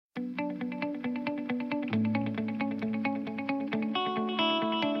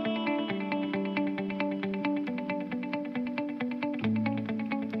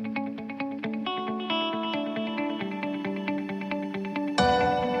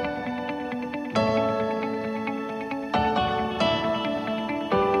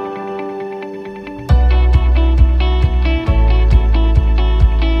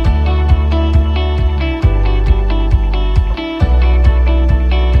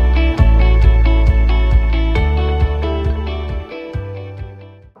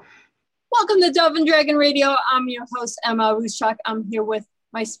to Dove and Dragon Radio. I'm your host, M.L.Ruscsak. I'm here with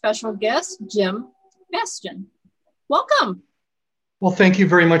my special guest, James Bastian. Welcome. Well, thank you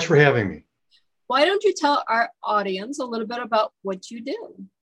very much for having me. Why don't you tell our audience a little bit about what you do?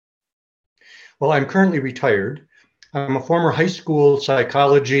 Well, I'm currently retired. I'm a former high school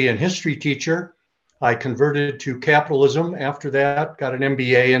psychology and history teacher. I converted to capitalism after that, got an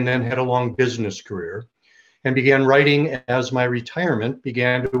MBA, and then had a long business career and began writing as my retirement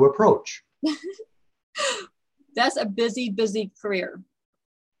began to approach. That's a busy, busy career.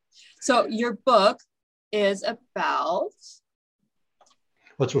 So your book is about?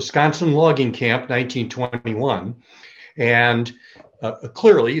 Well, it's Wisconsin Logging Camp, 1921. And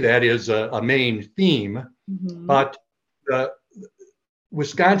clearly that is a main theme. Mm-hmm. But the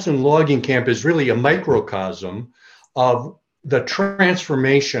Wisconsin Logging Camp is really a microcosm of the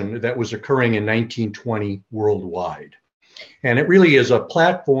transformation that was occurring in 1920 worldwide. And it really is a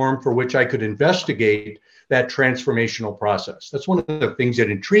platform for which I could investigate that transformational process. That's one of the things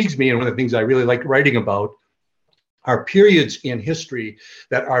that intrigues me, and one of the things I really like writing about are periods in history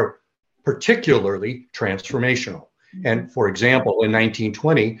that are particularly transformational. And for example, in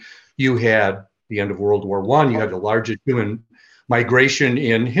 1920, you had the end of World War I, you had the largest human migration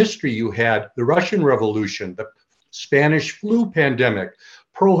in history, you had the Russian Revolution, the Spanish flu pandemic,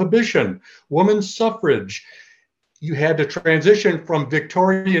 prohibition, women's suffrage. You had to transition from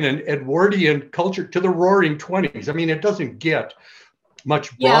Victorian and Edwardian culture to the Roaring 20s. I mean, it doesn't get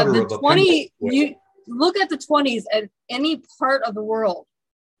much broader of a 20. You look at the 20s at any part of the world,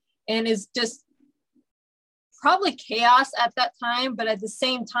 and it's just probably chaos at that time. But at the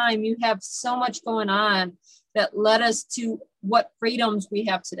same time, you have so much going on that led us to what freedoms we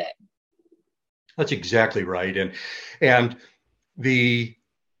have today. That's exactly right. And the,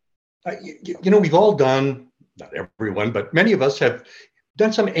 we've all done, not everyone, but many of us have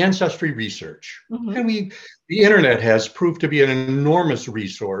done some ancestry research. Mm-hmm. And the internet has proved to be an enormous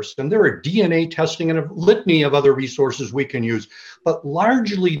resource. And there are DNA testing and a litany of other resources we can use. But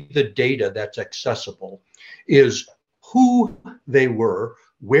largely the data that's accessible is who they were,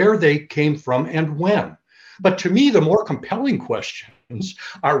 where they came from, and when. But to me, the more compelling questions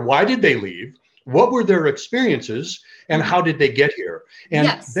are, why did they leave? What were their experiences, and how did they get here? And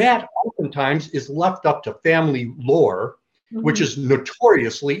that oftentimes is left up to family lore, mm-hmm. which is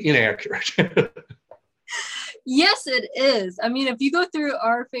notoriously inaccurate. Yes, it is. I mean, if you go through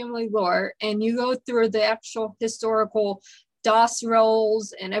our family lore and you go through the actual historical DOS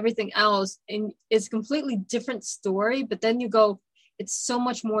rolls and everything else, and it's a completely different story, but then you go, it's so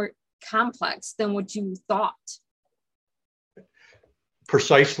much more complex than what you thought.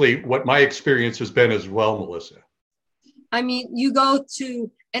 Precisely what my experience has been as well, Melissa. I mean, you go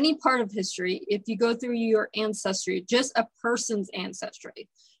to any part of history, if you go through your ancestry, just a person's ancestry,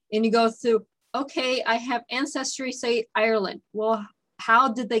 and you go through, okay, I have ancestry, say Ireland. Well, how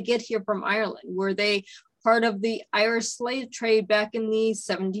did they get here from Ireland? Were they part of the Irish slave trade back in the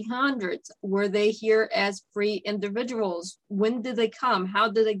 1700s? Were they here as free individuals? When did they come? How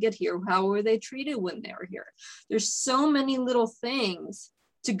did they get here? How were they treated when they were here? There's so many little things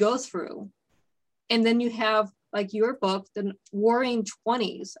to go through. And then you have, like your book, the Roaring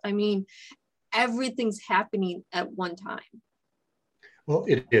 20s. I mean, everything's happening at one time. Well,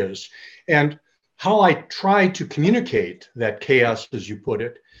 it is. And how I try to communicate that chaos, as you put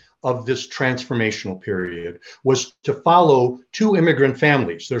it, of this transformational period was to follow two immigrant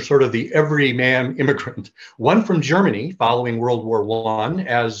families. They're sort of the everyman immigrant, one from Germany following World War I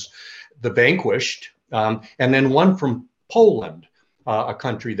as the vanquished, and then one from Poland, a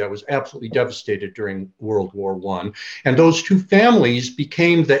country that was absolutely devastated during World War I. And those two families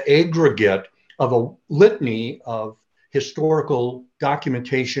became the aggregate of a litany of historical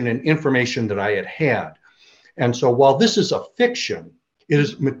documentation and information that I had had. And so while this is a fiction, it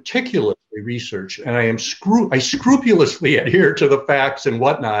is meticulously researched, and I scrupulously adhere to the facts and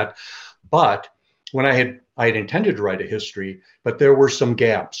whatnot. But when I had intended to write a history, but there were some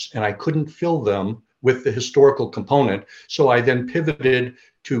gaps, and I couldn't fill them with the historical component. So I then pivoted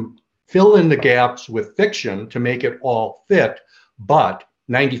to fill in the gaps with fiction to make it all fit. But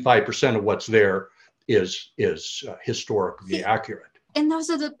 95% of what's there is historically accurate. And those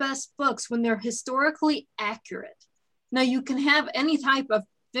are the best books when they're historically accurate. Now, you can have any type of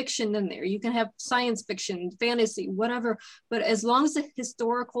fiction in there. You can have science fiction, fantasy, whatever. But as long as the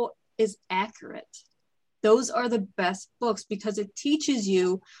historical is accurate, those are the best books because it teaches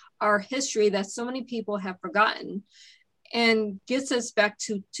you our history that so many people have forgotten and gets us back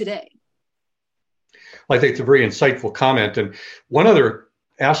to today. Well, I think it's a very insightful comment. And one other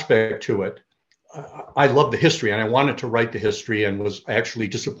aspect to it, I love the history, and I wanted to write the history, and was actually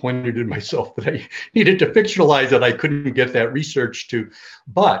disappointed in myself that I needed to fictionalize it. I couldn't get that research to,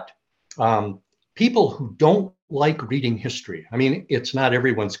 but people who don't like reading history, I mean, it's not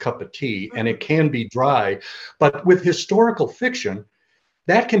everyone's cup of tea, and it can be dry, but with historical fiction,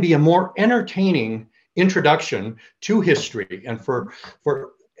 that can be a more entertaining introduction to history. And for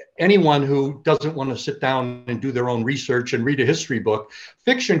anyone who doesn't want to sit down and do their own research and read a history book,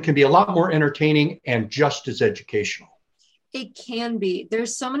 fiction can be a lot more entertaining and just as educational. It can be.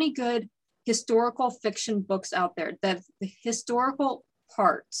 There's so many good historical fiction books out there that the historical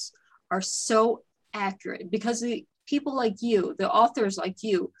parts are so accurate because the people like you, the authors like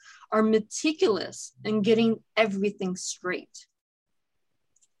you, are meticulous in getting everything straight.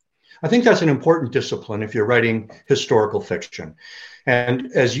 I think that's an important discipline if you're writing historical fiction.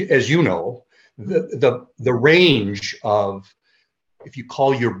 And as you know, the range of, if you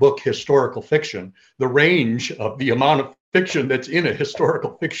call your book historical fiction, the range of the amount of fiction that's in a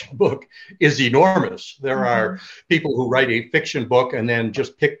historical fiction book is enormous. There are people who write a fiction book and then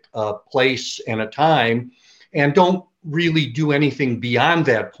just pick a place and a time and don't really do anything beyond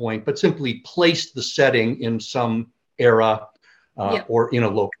that point, but simply place the setting in some era or in a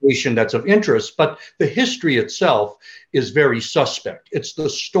location that's of interest. But the history itself is very suspect. It's the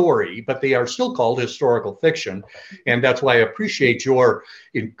story, but they are still called historical fiction. And that's why I appreciate your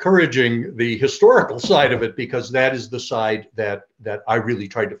encouraging the historical side of it, because that is the side that I really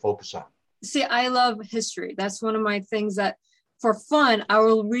tried to focus on. See, I love history. That's one of my things that for fun, I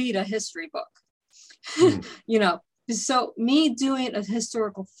will read a history book. You know, so me doing a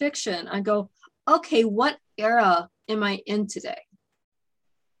historical fiction, I go, okay, what era am I in today?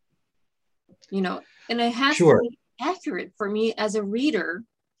 You know, and it has to be accurate for me as a reader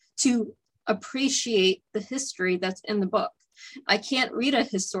to appreciate the history that's in the book. I can't read a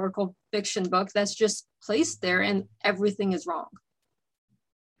historical fiction book that's just placed there and everything is wrong.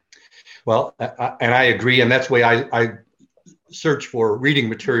 Well, and I agree. And that's why I search for reading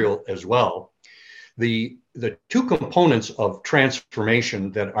material as well. The two components of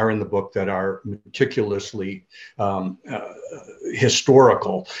transformation that are in the book that are meticulously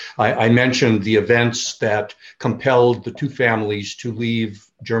historical. I mentioned the events that compelled the two families to leave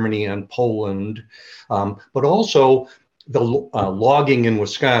Germany and Poland, but also the logging in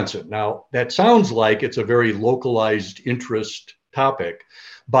Wisconsin. Now, that sounds like it's a very localized interest topic,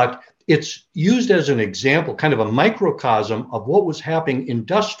 but it's used as an example, kind of a microcosm of what was happening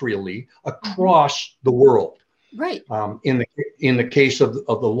industrially across the world. Right. In the case of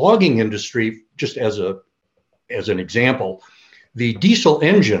the logging industry, just as an example, the diesel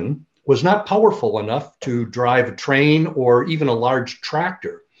engine was not powerful enough to drive a train or even a large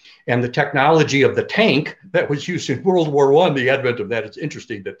tractor. And the technology of the tank that was used in World War I, the advent of that, it's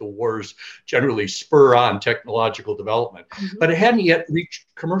interesting that the wars generally spur on technological development, but it hadn't yet reached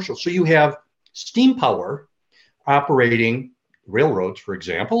commercial. So you have steam power operating railroads, for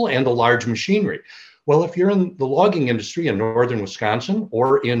example, and the large machinery. Well, if you're in the logging industry in northern Wisconsin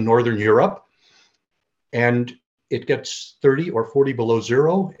or in northern Europe, and it gets 30 or 40 below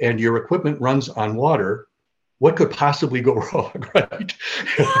zero, and your equipment runs on water, what could possibly go wrong, right?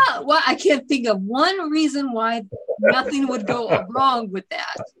 Yeah, well, I can't think of one reason why nothing would go wrong with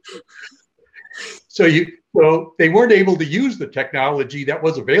that. So they weren't able to use the technology that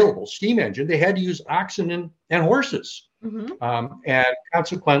was available, steam engine. They had to use oxen and horses. And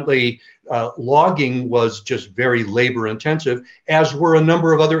consequently, logging was just very labor intensive, as were a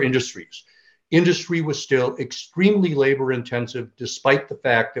number of other industries. Industry was still extremely labor intensive, despite the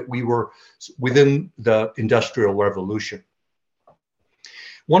fact that we were within the Industrial Revolution.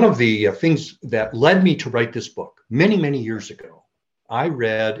 One of the things that led me to write this book many, many years ago, I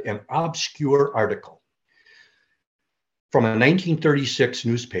read an obscure article from a 1936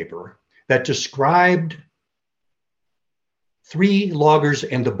 newspaper that described three loggers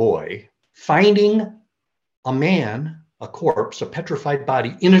and a boy finding a man, a corpse, a petrified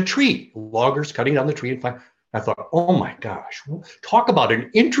body in a tree. Loggers cutting down the tree and find. I thought, oh my gosh, talk about an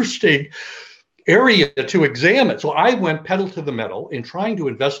interesting area to examine. So I went pedal to the metal in trying to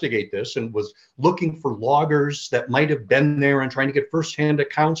investigate this and was looking for loggers that might have been there and trying to get firsthand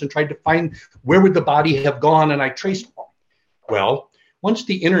accounts and tried to find where would the body have gone. And I traced them. Well, once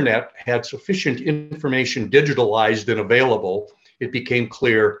the internet had sufficient information digitalized and available, it became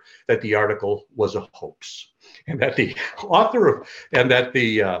clear that the article was a hoax, and that the author and that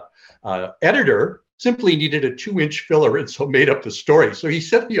the editor simply needed a 2-inch filler and so made up the story. So he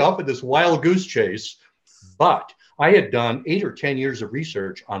set me off in this wild goose chase, but I had done 8 or 10 years of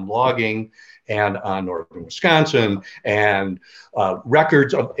research on logging and on northern Wisconsin and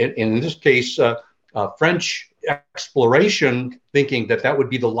records of, in this case, French exploration, thinking that that would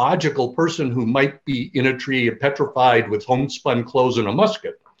be the logical person who might be in a tree petrified with homespun clothes and a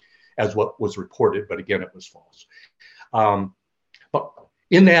musket, as what was reported, but again, it was false. But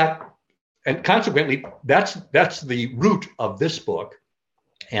in that, and consequently, that's the root of this book.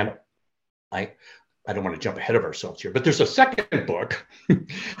 And I don't want to jump ahead of ourselves here, but there's a second book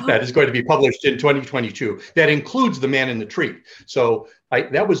that is going to be published in 2022 that includes The Man in the Tree. So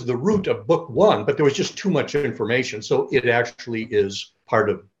that was the root of book one, but there was just too much information. So it actually is part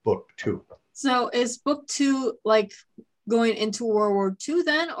of book two. So is book two like going into World War II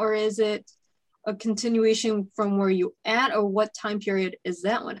then, or is it a continuation from where you at, or what time period is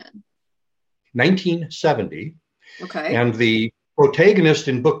that one in? 1970. Okay. And the protagonist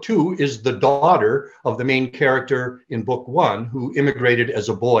in book two is the daughter of the main character in book one, who immigrated as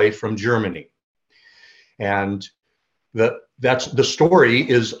a boy from Germany. And that's the story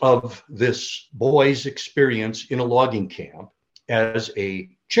is of this boy's experience in a logging camp as a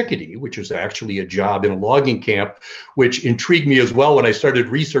chickadee, which is actually a job in a logging camp, which intrigued me as well when I started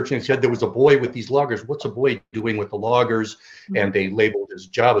researching. I said there was a boy with these loggers. What's a boy doing with the loggers? And they labeled his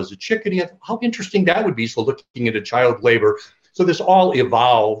job as a chickadee. How interesting that would be. So looking into child labor. So this all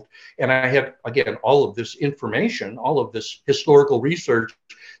evolved. And I had, again, all of this information, all of this historical research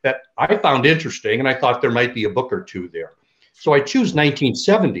that I found interesting. And I thought there might be a book or two there. So I choose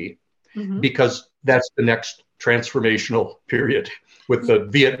 1970 because that's the next transformational period with the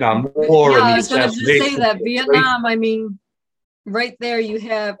Vietnam War. Yeah, and the I was going to say that Vietnam, I mean, right there you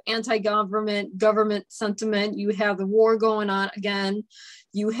have government sentiment. You have the war going on again.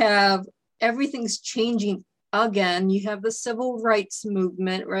 You have everything's changing again. You have the civil rights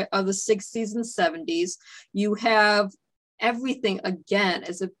movement, right, of the 60s and 70s. You have everything again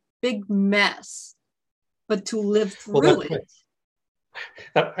as a big mess, but to live through it.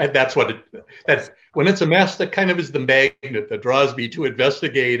 That's when it's a mess, that kind of is the magnet that draws me to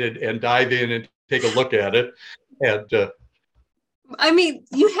investigate it and dive in and take a look at it. And I mean,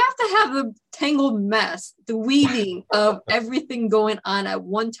 you have to have a tangled mess, the weaving of everything going on at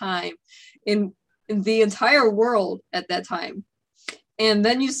one time in the entire world at that time. And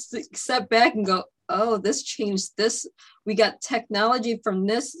then you step back and go, oh, this changed this. We got technology from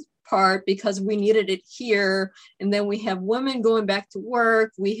this part because we needed it here, and then we have women going back to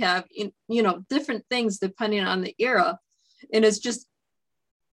work, we have different things depending on the era, and it's just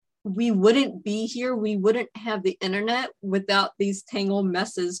we wouldn't be here, we wouldn't have the internet without these tangled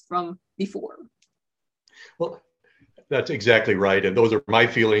messes from before. Well, that's exactly right, and those are my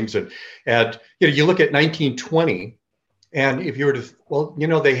feelings. And you look at 1920, and if you were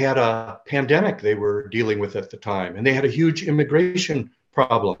to, they had a pandemic they were dealing with at the time, and they had a huge immigration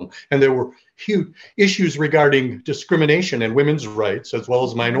problem. And there were huge issues regarding discrimination and women's rights, as well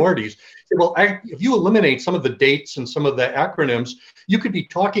as minorities. Well, if you eliminate some of the dates and some of the acronyms, you could be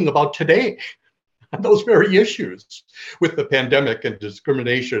talking about today on those very issues with the pandemic and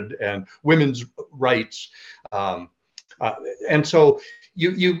discrimination and women's rights. And so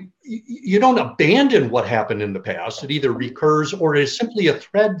you don't abandon what happened in the past. It either recurs or it is simply a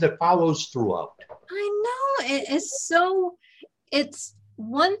thread that follows throughout. I know. It's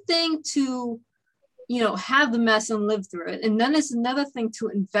one thing to, have the mess and live through it. And then it's another thing to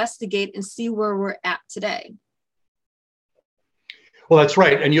investigate and see where we're at today. Well, that's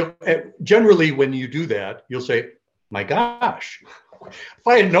right. And generally, when you do that, you'll say, my gosh, if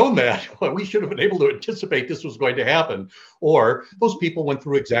I had known that, well, we should have been able to anticipate this was going to happen. Or those people went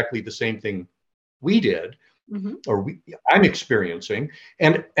through exactly the same thing we did, or I'm experiencing.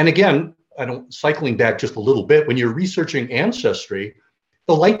 And again, cycling back just a little bit, when you're researching ancestry,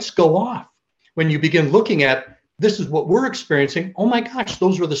 the lights go off. When you begin looking at, this is what we're experiencing, oh my gosh,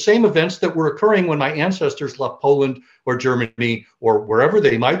 those were the same events that were occurring when my ancestors left Poland or Germany or wherever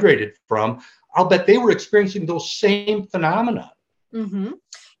they migrated from. I'll bet they were experiencing those same phenomena.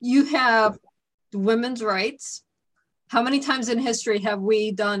 You have women's rights. How many times in history have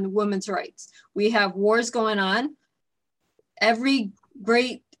we done women's rights? We have wars going on. Every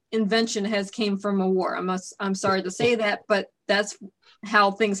great invention has came from a war. I'm sorry to say that, but that's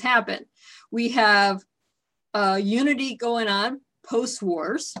how things happen. We have unity going on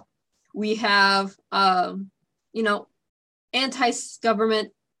post-wars. We have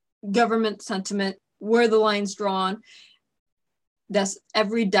anti-government sentiment, where the line's drawn. That's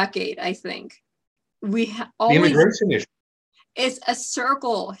every decade, I think. We always, the immigration issue. It's a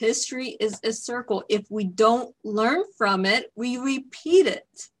circle. History is a circle. If we don't learn from it, we repeat it.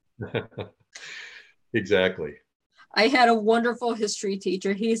 Exactly. I had a wonderful history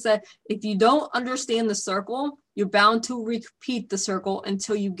teacher. He said, if you don't understand the circle, you're bound to repeat the circle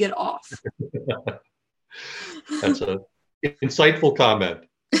until you get off. That's an insightful comment.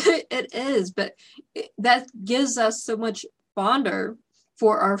 It is, but that gives us so much fonder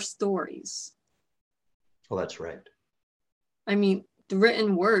for our stories. Well, that's right. I mean, the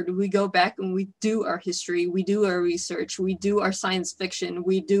written word, we go back and we do our history, we do our research, we do our science fiction,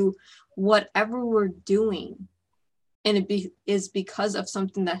 we do whatever we're doing. And it is because of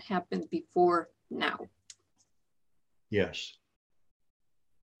something that happened before now. Yes.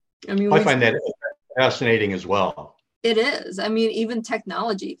 I mean, I find that fascinating as well. It is. I mean, even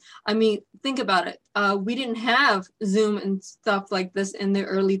technology. I mean, think about it. We didn't have Zoom and stuff like this in the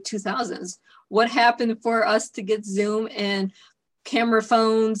early 2000s. What happened for us to get Zoom and camera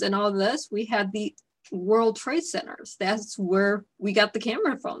phones and all this? We had the World Trade Centers. That's where we got the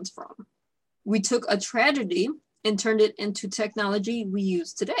camera phones from. We took a tragedy and turned it into technology we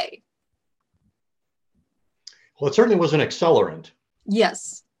use today. Well, it certainly was an accelerant.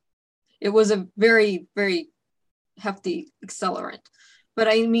 Yes. It was a very, very hefty accelerant. But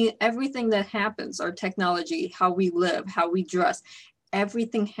I mean, everything that happens, our technology, how we live, how we dress,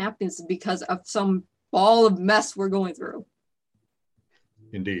 everything happens because of some ball of mess we're going through.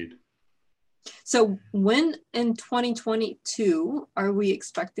 Indeed. So when in 2022 are we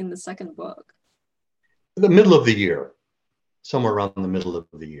expecting the second book? The middle of the year, somewhere around the middle of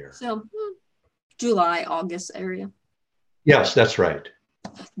the year. So July, August area. Yes, that's right.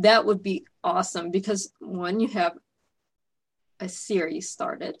 That would be awesome because one, you have a series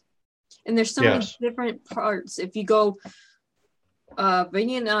started and there's so many different parts. If you go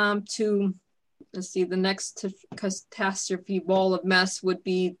Vietnam to, let's see, the next catastrophe ball of mess would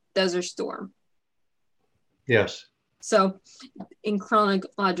be Desert Storm. Yes. So in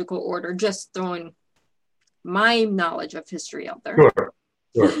chronological order, just throwing my knowledge of history out there.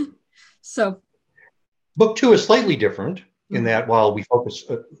 Sure. So book 2 is slightly different in that while we focus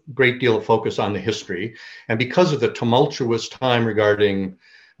a great deal of focus on the history, and because of the tumultuous time regarding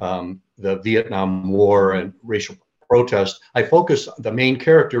the Vietnam War and racial protest, I focus, the main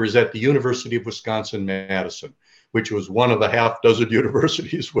character is at the University of Wisconsin-Madison, which was one of a half dozen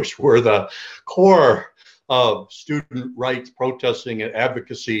universities which were the core of student rights protesting and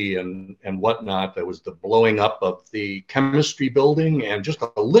advocacy and whatnot. There was the blowing up of the chemistry building and just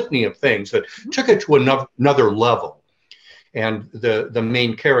a litany of things that took it to another level. And the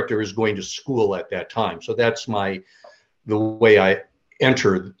main character is going to school at that time. So that's the way I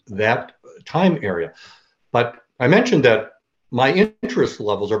entered that time area. But I mentioned that my interest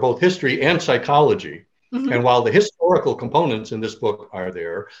levels are both history and psychology. Mm-hmm. And while the historical components in this book are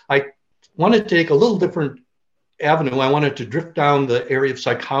there, I wanted to take a little different avenue. I wanted to drift down the area of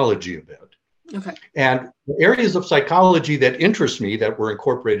psychology a bit. Okay. And the areas of psychology that interest me that were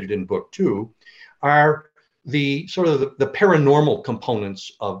incorporated in book 2 are the sort of the paranormal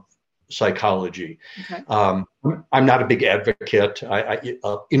components of psychology. Okay. I'm not a big advocate,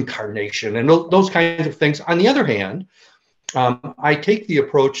 incarnation and those kinds of things. On the other hand, I take the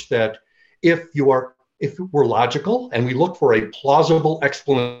approach that if we're logical and we look for a plausible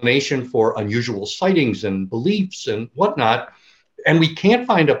explanation for unusual sightings and beliefs and whatnot, and we can't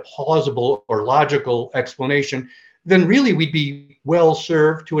find a plausible or logical explanation, then really we'd be well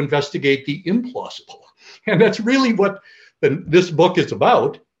served to investigate the implausible. And that's really what this book is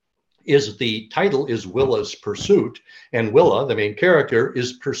about. Is the title is Willa's Pursuit, and Willa, the main character,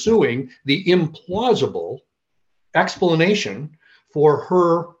 is pursuing the implausible explanation for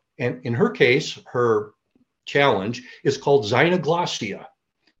her, and in her case, her challenge is called xynoglossia.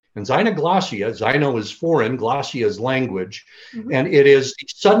 And xynoglossia, xyno is foreign, glossia is language, and it is the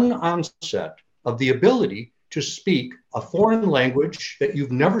sudden onset of the ability to speak a foreign language that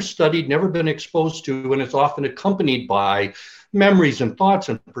you've never studied, never been exposed to, and it's often accompanied by memories and thoughts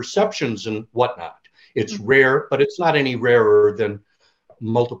and perceptions and whatnot. It's rare, but it's not any rarer than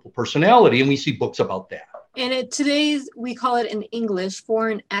multiple personality, and we see books about that. And today's, we call it in English,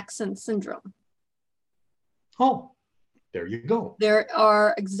 foreign accent syndrome. Oh, there you go. There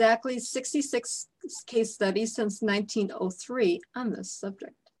are exactly 66 case studies since 1903 on this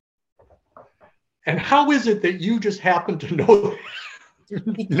subject. And how is it that you just happen to know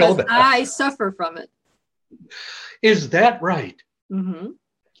because that? I suffer from it. Is that right? Mm-hmm.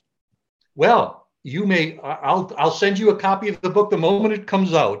 Well, you may. I'll send you a copy of the book the moment it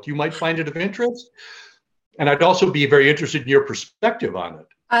comes out. You might find it of interest, and I'd also be very interested in your perspective on it.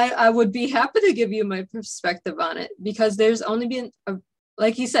 I would be happy to give you my perspective on it because there's only been,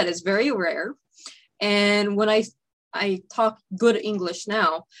 like you said, it's very rare. And when I I talk good English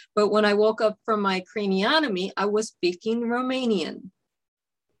now, but when I woke up from my craniotomy, I was speaking Romanian.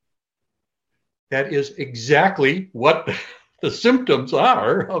 That is exactly what the symptoms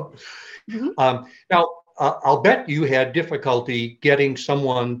are. Mm-hmm. Now, I'll bet you had difficulty getting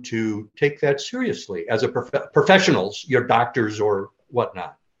someone to take that seriously as a professionals, your doctors or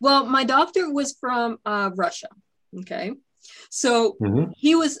whatnot. Well, my doctor was from Russia. Okay. So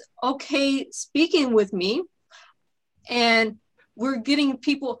he was okay speaking with me, and we're getting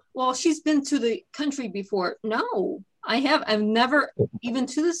people, well, she's been to the country before. No, I've never, even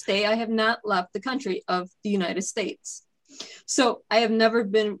to this day, I have not left the country of the United States. So I have never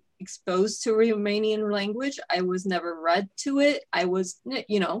been exposed to Romanian language. I was never read to it. I was,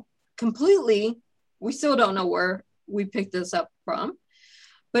 completely, we still don't know where we picked this up from,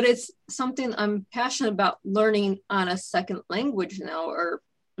 but it's something I'm passionate about learning on a second language now, or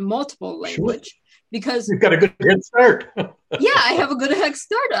multiple language, sure. Because you've got a good head start. Yeah, I have a good head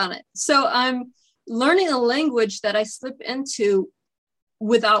start on it. So I'm learning a language that I slip into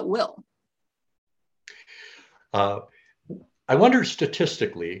without will. I wonder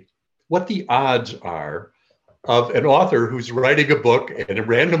statistically what the odds are of an author who's writing a book and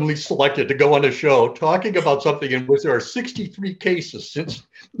randomly selected to go on a show talking about something in which there are 63 cases since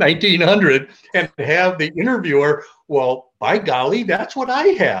 1900 and have the interviewer, well, by golly, that's what I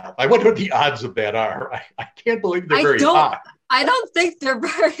have. I wonder what the odds of that are. I can't believe they're very high. I don't think they're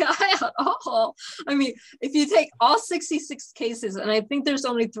very high at all. I mean, if you take all 66 cases, and I think there's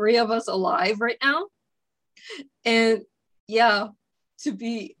only 3 of us alive right now, and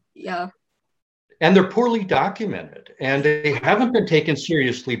and they're poorly documented, and they haven't been taken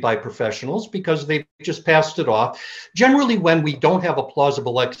seriously by professionals because they've just passed it off. Generally, when we don't have a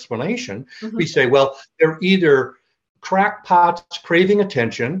plausible explanation, we say, well, they're either crackpots craving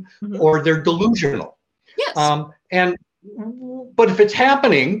attention or they're delusional. Yes. But if it's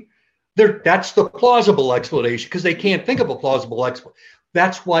happening, that's the plausible explanation because they can't think of a plausible explanation.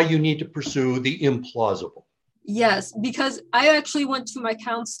 That's why you need to pursue the implausible. Yes, because I actually went to my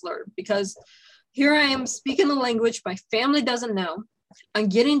counselor because here I am speaking the language my family doesn't know. I'm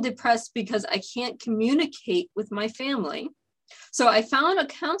getting depressed because I can't communicate with my family. So I found a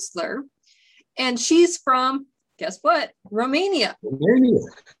counselor, and she's from, guess what? Romania.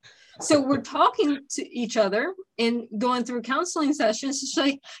 So we're talking to each other and going through counseling sessions. She's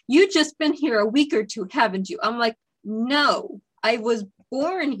like, you just been here a week or two, haven't you? I'm like, no, I was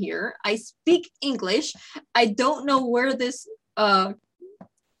born here. I speak English. I don't know where this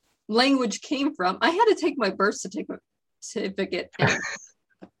language came from. I had to take my birth certificate.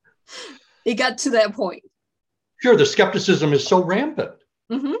 It got to that point. Sure, the skepticism is so rampant.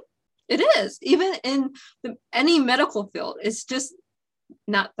 It is. Even in any medical field, it's just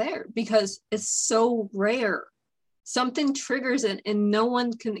not there because it's so rare. Something triggers it and no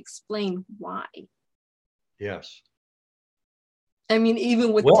one can explain why. Yes. I mean,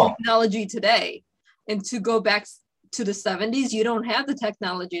 even with technology today, and to go back to the 70s, you don't have the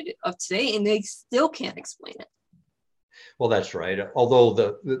technology of today, and they still can't explain it. Well, that's right. Although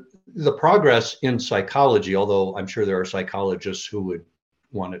the progress in psychology, although I'm sure there are psychologists who would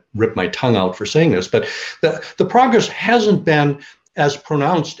want to rip my tongue out for saying this, but the progress hasn't been as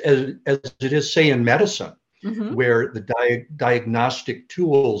pronounced as it is, say, in medicine, where the diagnostic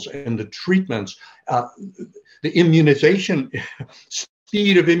tools and the treatments, the immunization,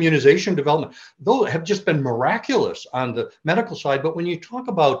 speed of immunization development, those have just been miraculous on the medical side. But when you talk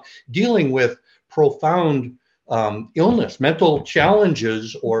about dealing with profound illness, mental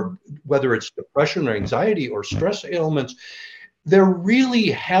challenges, or whether it's depression or anxiety or stress ailments, there really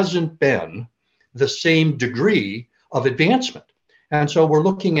hasn't been the same degree of advancement. And so we're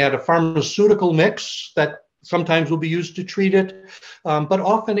looking at a pharmaceutical mix that sometimes will be used to treat it, but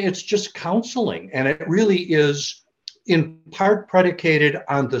often it's just counseling. And it really is in part predicated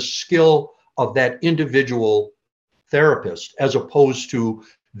on the skill of that individual therapist, as opposed to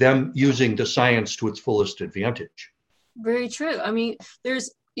them using the science to its fullest advantage. Very true. I mean,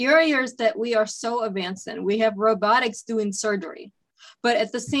 there's areas that we are so advanced in. We have robotics doing surgery, but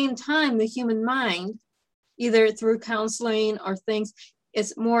at the same time, the human mind, either through counseling or things,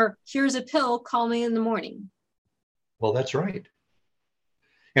 it's more, here's a pill, call me in the morning. Well, that's right.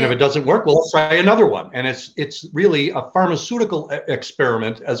 And if it doesn't work, well, let's try another one. And it's really a pharmaceutical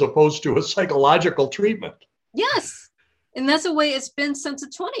experiment as opposed to a psychological treatment. Yes. And that's the way it's been since the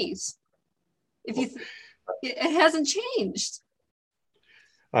 20s. It hasn't changed.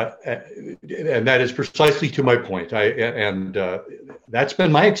 And that is precisely to my point. That's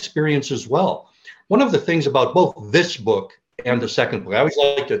been my experience as well. One of the things about both this book and the second book. I always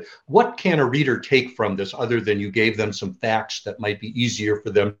like to, what can a reader take from this other than you gave them some facts that might be easier for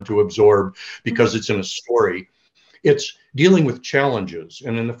them to absorb because it's in a story? It's dealing with challenges.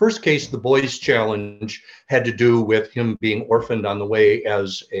 And in the first case, the boy's challenge had to do with him being orphaned on the way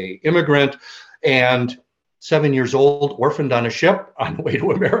as an immigrant, and 7 years old, orphaned on a ship on the way to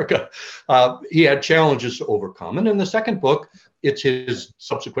America. He had challenges to overcome. And in the second book, it's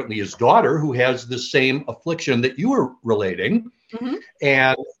subsequently his daughter who has the same affliction that you were relating.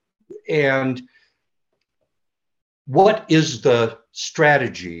 And what is the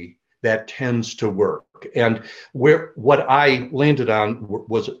strategy that tends to work? And what I landed on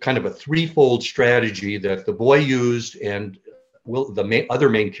was kind of a threefold strategy that the boy used, and the other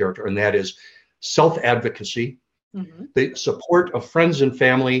main character, and that is self-advocacy, the support of friends and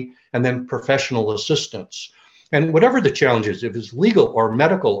family, and then professional assistance. And whatever the challenge is, if it's legal or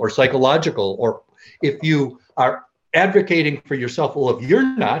medical or psychological, or if you are advocating for yourself, well, if you're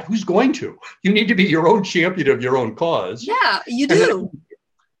not, who's going to? You need to be your own champion of your own cause. Yeah, you do.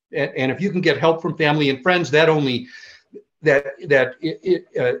 And if you can get help from family and friends, that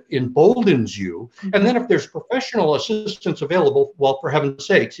emboldens you. And then if there's professional assistance available, well, for heaven's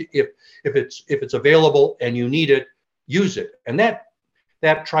sakes, if it's available and you need it, use it. And that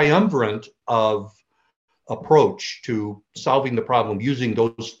triumvirate of approach to solving the problem using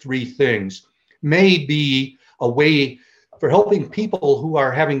those three things may be a way for helping people who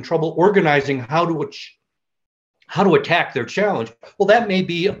are having trouble organizing how to attack their challenge. Well, that may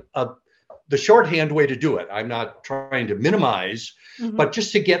be the shorthand way to do it. I'm not trying to minimize, but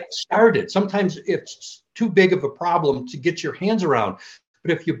just to get started. Sometimes it's too big of a problem to get your hands around.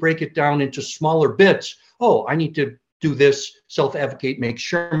 But if you break it down into smaller bits, oh, I need to do this, self-advocate, make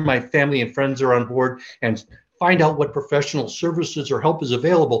sure my family and friends are on board, and find out what professional services or help is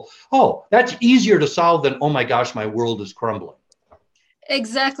available. Oh, that's easier to solve than, oh my gosh, my world is crumbling.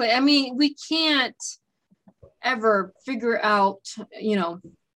 Exactly. I mean, we can't ever figure out,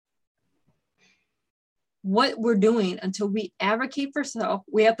 what we're doing until we advocate for self.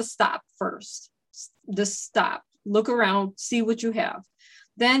 We have to stop first. Just stop, look around, see what you have.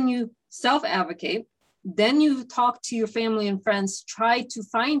 Then you self-advocate. Then you talk to your family and friends, try to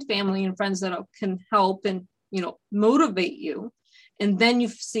find family and friends that can help and, motivate you. And then you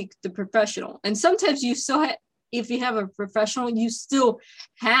seek the professional. And sometimes you still if you have a professional, you still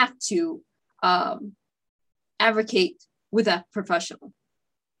have to advocate with a professional.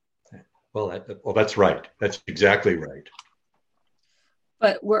 Well, that's right. That's exactly right.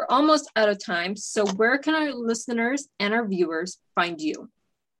 But we're almost out of time. So where can our listeners and our viewers find you?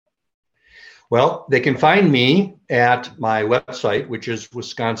 Well, they can find me at my website, which is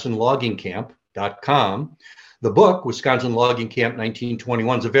wisconsinloggingcamp.com. The book, Wisconsin Logging Camp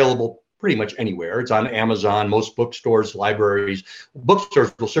 1921, is available pretty much anywhere. It's on Amazon, most bookstores, libraries.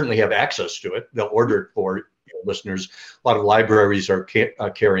 Bookstores will certainly have access to it. They'll order it for listeners. A lot of libraries are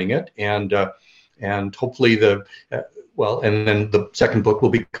carrying it. And hopefully and then the second book will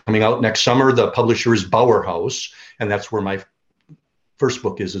be coming out next summer. The publisher is Bauer House, and that's where my first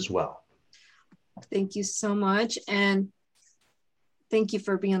book is as well. Thank you so much. And thank you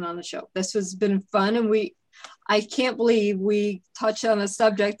for being on the show. This has been fun. And I can't believe we touched on a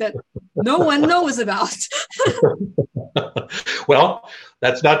subject that no one knows about. Well,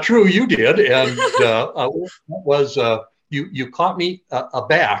 that's not true. You did. And you caught me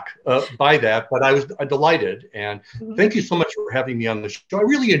aback by that, but I was delighted. And thank you so much for having me on the show. I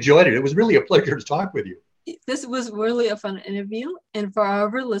really enjoyed it. It was really a pleasure to talk with you. This was really a fun interview. And for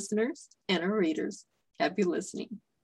our listeners and our readers, happy listening.